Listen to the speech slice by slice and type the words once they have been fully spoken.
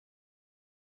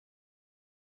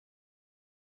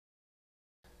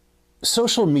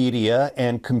Social media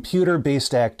and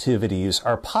computer-based activities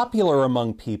are popular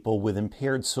among people with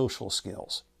impaired social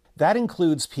skills. That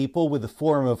includes people with a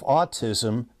form of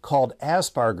autism called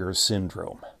Asperger's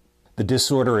syndrome. The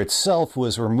disorder itself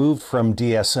was removed from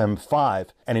DSM-5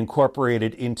 and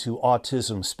incorporated into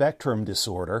autism spectrum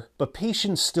disorder, but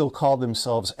patients still call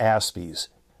themselves Aspies.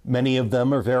 Many of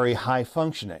them are very high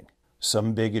functioning.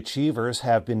 Some big achievers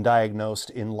have been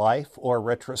diagnosed in life or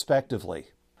retrospectively.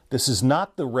 This is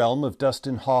not the realm of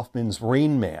Dustin Hoffman's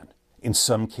Rain Man. In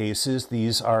some cases,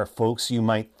 these are folks you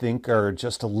might think are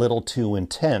just a little too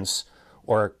intense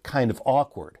or kind of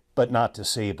awkward, but not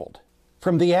disabled.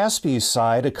 From the Aspies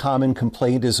side, a common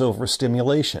complaint is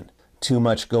overstimulation, too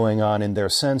much going on in their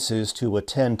senses to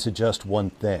attend to just one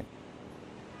thing.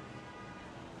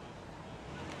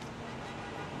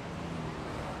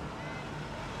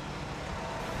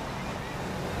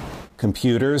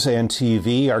 Computers and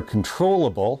TV are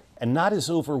controllable and not as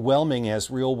overwhelming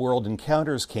as real-world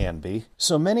encounters can be,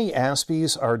 so many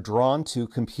Aspies are drawn to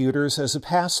computers as a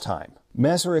pastime.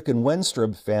 Masaryk and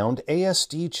Wenstrup found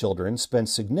ASD children spent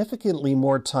significantly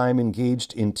more time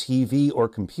engaged in TV or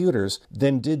computers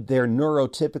than did their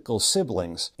neurotypical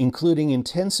siblings, including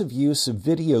intensive use of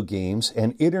video games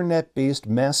and internet-based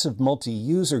massive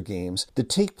multi-user games that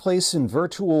take place in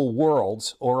virtual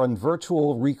worlds or on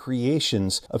virtual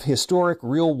recreations of historic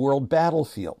real-world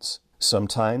battlefields.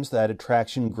 Sometimes that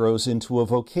attraction grows into a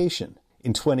vocation.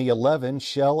 In 2011,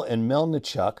 Shell and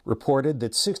Melnichuk reported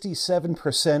that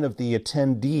 67% of the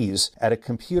attendees at a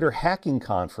computer hacking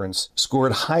conference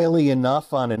scored highly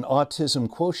enough on an autism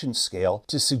quotient scale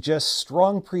to suggest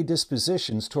strong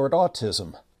predispositions toward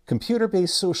autism.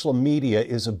 Computer-based social media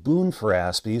is a boon for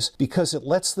Aspies because it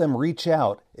lets them reach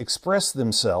out, express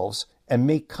themselves, and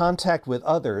make contact with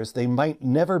others they might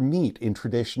never meet in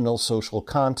traditional social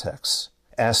contexts.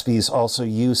 Aspies also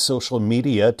use social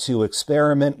media to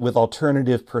experiment with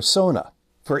alternative persona.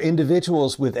 For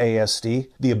individuals with ASD,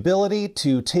 the ability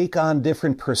to take on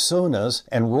different personas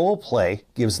and role play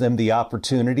gives them the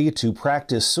opportunity to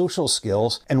practice social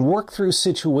skills and work through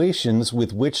situations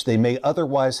with which they may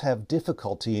otherwise have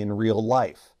difficulty in real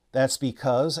life. That's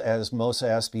because, as most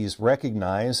Aspies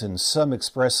recognize and some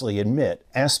expressly admit,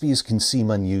 Aspies can seem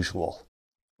unusual.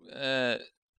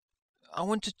 I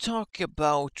want to talk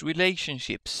about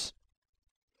relationships,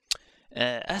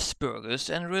 Asperger's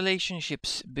and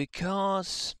relationships,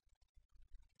 because,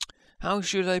 how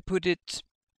should I put it,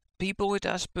 people with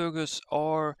Asperger's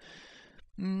are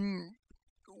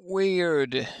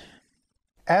weird.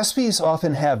 Aspies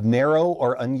often have narrow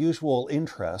or unusual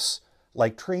interests,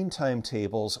 like train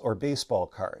timetables or baseball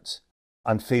cards.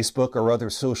 On Facebook or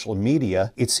other social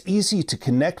media, it's easy to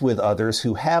connect with others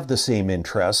who have the same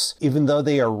interests, even though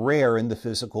they are rare in the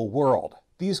physical world.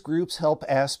 These groups help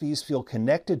Aspies feel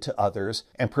connected to others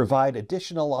and provide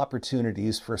additional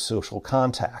opportunities for social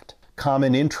contact.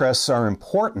 Common interests are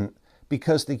important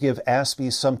because they give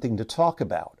Aspies something to talk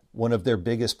about. One of their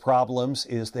biggest problems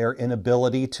is their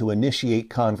inability to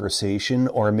initiate conversation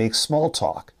or make small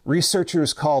talk.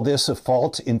 Researchers call this a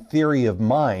fault in theory of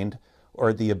mind,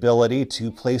 or the ability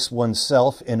to place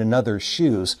oneself in another's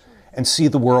shoes and see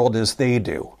the world as they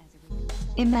do.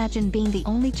 Imagine being the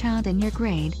only child in your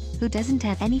grade who doesn't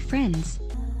have any friends.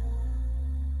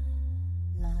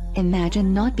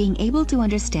 Imagine not being able to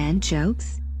understand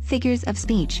jokes, figures of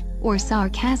speech, or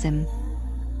sarcasm.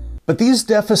 But these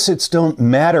deficits don't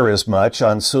matter as much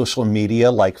on social media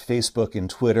like Facebook and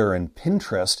Twitter and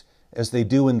Pinterest as they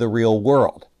do in the real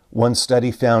world. One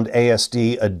study found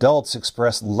ASD adults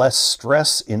express less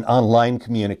stress in online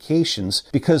communications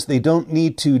because they don't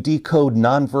need to decode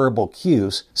nonverbal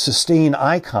cues, sustain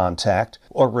eye contact,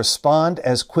 or respond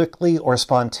as quickly or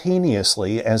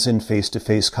spontaneously as in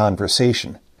face-to-face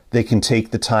conversation. They can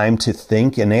take the time to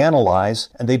think and analyze,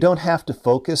 and they don't have to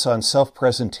focus on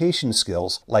self-presentation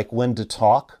skills like when to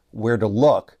talk, where to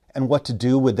look, and what to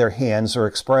do with their hands or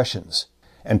expressions.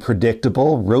 And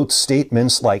predictable, rote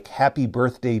statements like "Happy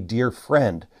birthday, dear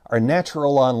friend" are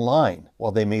natural online,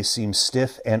 while they may seem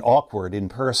stiff and awkward in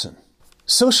person.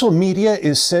 Social media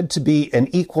is said to be an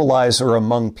equalizer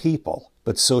among people,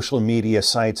 but social media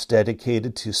sites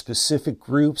dedicated to specific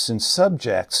groups and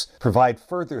subjects provide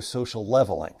further social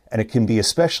leveling, and it can be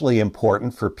especially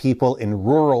important for people in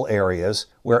rural areas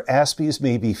where Aspies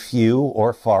may be few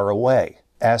or far away.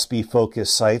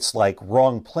 Aspie-focused sites like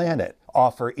Wrong Planet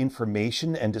offer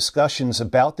information and discussions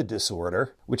about the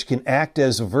disorder, which can act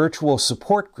as a virtual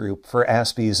support group for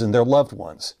Aspies and their loved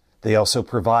ones. They also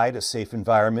provide a safe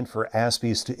environment for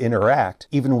Aspies to interact,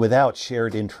 even without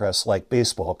shared interests like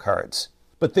baseball cards.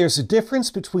 But there's a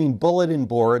difference between bulletin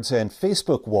boards and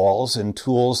Facebook walls and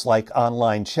tools like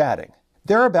online chatting.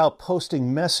 They're about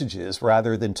posting messages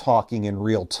rather than talking in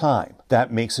real time.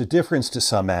 That makes a difference to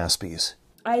some Aspies.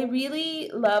 I really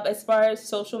love, as far as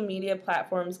social media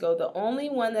platforms go, the only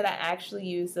one that I actually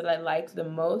use that I like the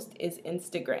most is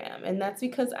Instagram. And that's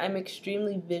because I'm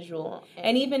extremely visual.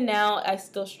 And even now, I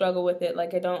still struggle with it.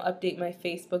 Like, I don't update my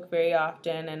Facebook very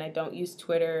often, and I don't use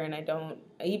Twitter, and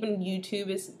even YouTube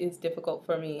is difficult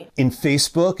for me. In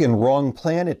Facebook and Wrong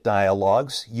Planet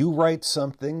dialogues, you write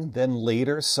something, then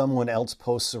later someone else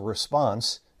posts a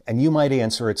response, and you might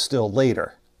answer it still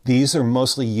later. These are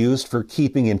mostly used for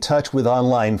keeping in touch with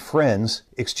online friends,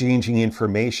 exchanging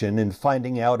information, and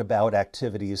finding out about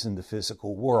activities in the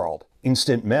physical world.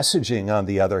 Instant messaging, on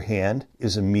the other hand,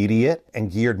 is immediate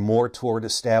and geared more toward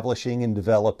establishing and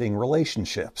developing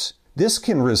relationships. This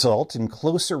can result in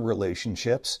closer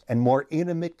relationships and more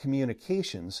intimate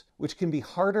communications, which can be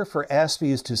harder for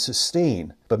Aspies to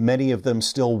sustain, but many of them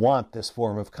still want this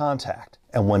form of contact.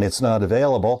 And when it's not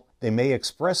available, they may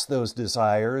express those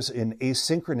desires in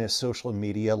asynchronous social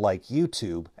media like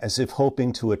YouTube, as if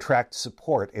hoping to attract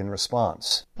support in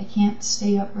response. I can't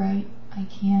stay upright. I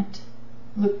can't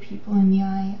look people in the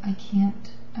eye. I can't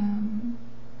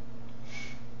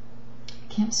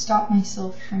stop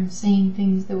myself from saying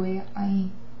things the way I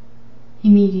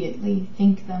immediately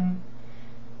think them,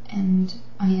 and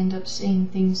I end up saying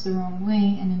things the wrong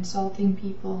way and insulting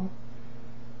people.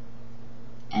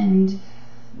 And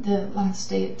the last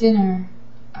day at dinner,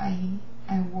 I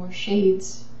wore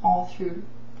shades all through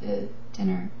the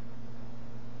dinner,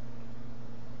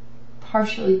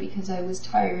 partially because I was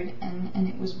tired and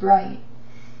it was bright,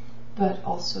 but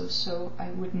also so I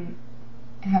wouldn't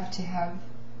have to have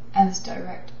as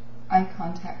direct eye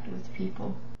contact with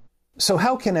people. So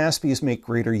how can Aspies make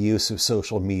greater use of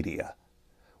social media?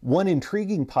 One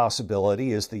intriguing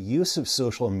possibility is the use of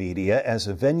social media as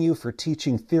a venue for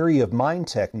teaching theory of mind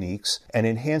techniques and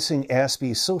enhancing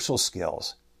Aspies' social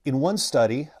skills. In one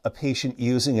study, a patient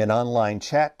using an online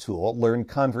chat tool learned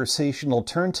conversational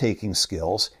turn-taking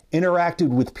skills, interacted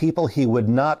with people he would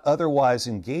not otherwise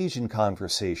engage in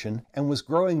conversation, and was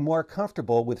growing more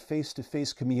comfortable with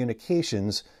face-to-face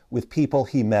communications with people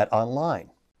he met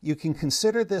online. You can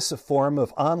consider this a form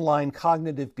of online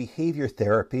cognitive behavior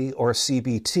therapy, or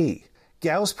CBT.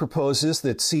 Gauss proposes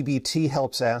that CBT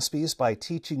helps Aspies by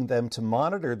teaching them to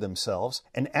monitor themselves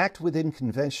and act within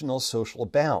conventional social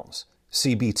bounds.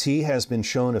 CBT has been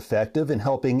shown effective in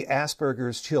helping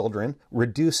Asperger's children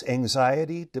reduce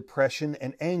anxiety, depression,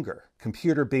 and anger.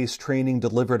 Computer-based training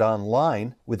delivered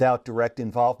online, without direct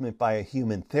involvement by a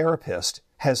human therapist,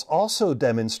 has also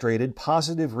demonstrated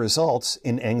positive results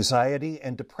in anxiety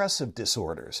and depressive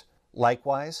disorders.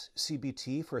 Likewise,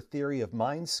 CBT for theory of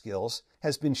mind skills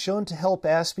has been shown to help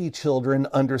Aspie children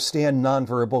understand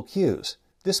nonverbal cues.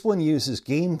 This one uses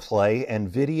gameplay and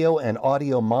video and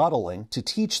audio modeling to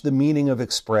teach the meaning of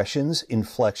expressions,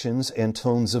 inflections, and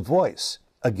tones of voice.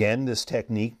 Again, this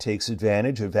technique takes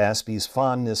advantage of Aspie's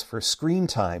fondness for screen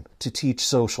time to teach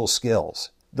social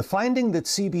skills. The finding that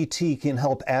CBT can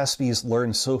help Aspies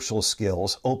learn social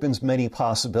skills opens many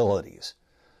possibilities.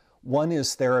 One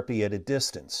is therapy at a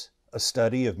distance. A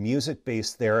study of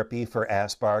music-based therapy for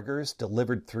Asperger's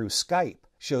delivered through Skype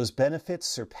shows benefits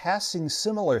surpassing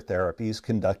similar therapies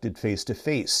conducted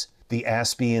face-to-face. The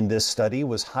Aspie in this study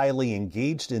was highly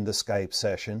engaged in the Skype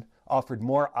session, offered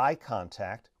more eye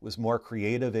contact, was more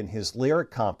creative in his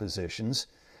lyric compositions,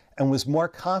 and was more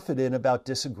confident about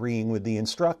disagreeing with the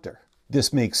instructor.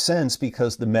 This makes sense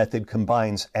because the method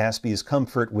combines Aspie's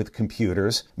comfort with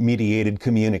computers, mediated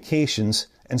communications,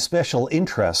 and special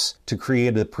interests to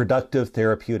create a productive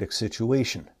therapeutic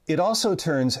situation. It also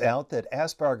turns out that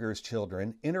Asperger's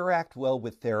children interact well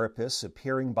with therapists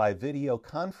appearing by video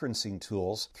conferencing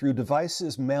tools through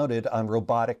devices mounted on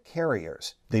robotic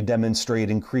carriers. They demonstrate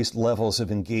increased levels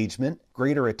of engagement,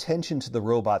 greater attention to the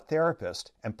robot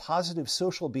therapist, and positive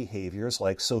social behaviors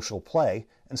like social play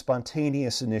and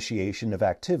spontaneous initiation of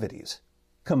activities.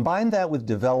 Combine that with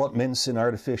developments in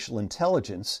artificial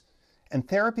intelligence, and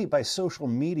therapy by social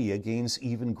media gains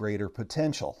even greater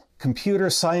potential. Computer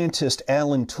scientist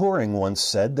Alan Turing once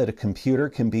said that a computer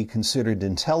can be considered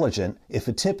intelligent if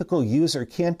a typical user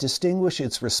can't distinguish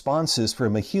its responses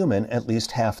from a human at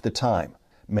least half the time.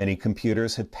 Many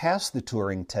computers have passed the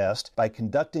Turing test by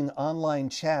conducting online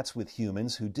chats with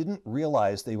humans who didn't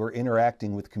realize they were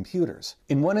interacting with computers.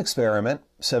 In one experiment,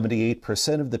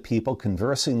 78% of the people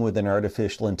conversing with an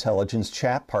artificial intelligence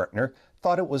chat partner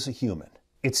thought it was a human.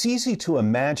 It's easy to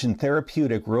imagine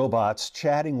therapeutic robots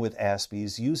chatting with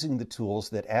Aspies using the tools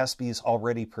that Aspies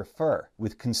already prefer,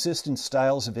 with consistent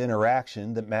styles of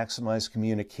interaction that maximize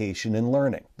communication and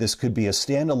learning. This could be a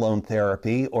standalone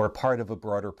therapy or part of a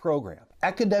broader program.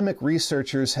 Academic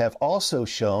researchers have also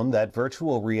shown that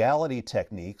virtual reality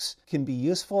techniques can be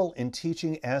useful in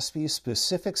teaching Aspies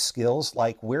specific skills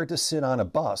like where to sit on a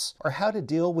bus or how to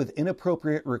deal with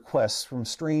inappropriate requests from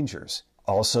strangers.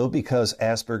 Also, because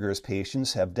Asperger's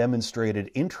patients have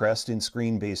demonstrated interest in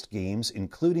screen-based games,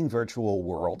 including virtual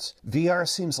worlds, VR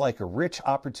seems like a rich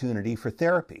opportunity for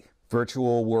therapy.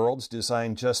 Virtual worlds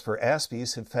designed just for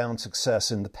Aspies have found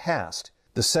success in the past.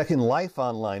 The Second Life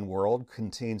online world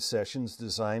contains sessions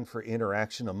designed for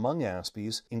interaction among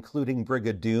Aspies, including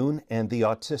Brigadoon and the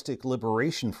Autistic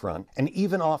Liberation Front, and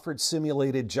even offered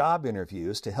simulated job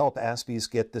interviews to help Aspies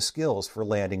get the skills for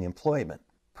landing employment.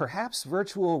 Perhaps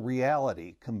virtual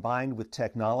reality, combined with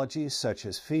technologies such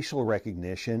as facial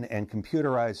recognition and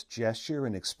computerized gesture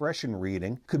and expression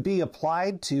reading, could be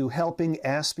applied to helping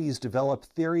Aspies develop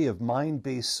theory of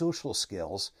mind-based social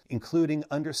skills, including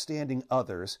understanding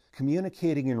others,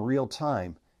 communicating in real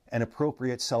time, and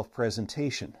appropriate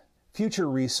self-presentation. Future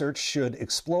research should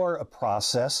explore a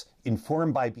process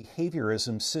informed by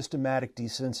behaviorism's systematic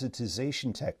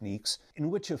desensitization techniques in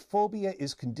which a phobia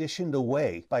is conditioned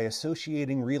away by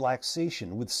associating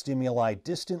relaxation with stimuli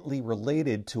distantly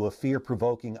related to a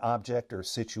fear-provoking object or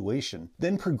situation,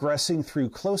 then progressing through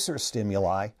closer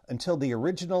stimuli until the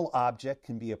original object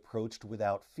can be approached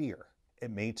without fear. It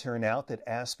may turn out that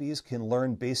Aspies can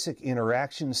learn basic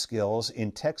interaction skills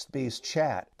in text-based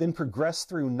chat, then progress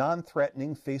through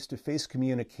non-threatening face-to-face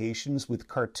communications with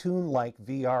cartoon-like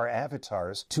VR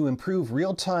avatars to improve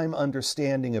real-time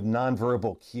understanding of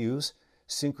nonverbal cues,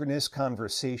 synchronous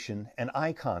conversation, and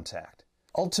eye contact.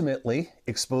 Ultimately,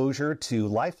 exposure to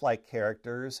lifelike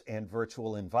characters and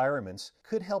virtual environments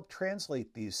could help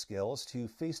translate these skills to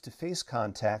face-to-face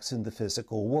contacts in the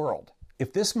physical world.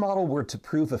 If this model were to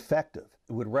prove effective,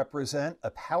 it would represent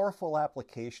a powerful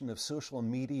application of social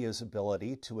media's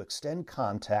ability to extend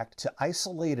contact to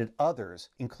isolated others,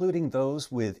 including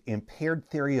those with impaired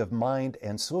theory of mind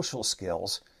and social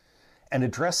skills, and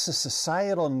address the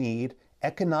societal need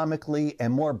economically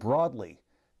and more broadly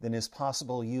than is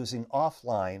possible using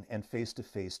offline and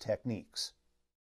face-to-face techniques.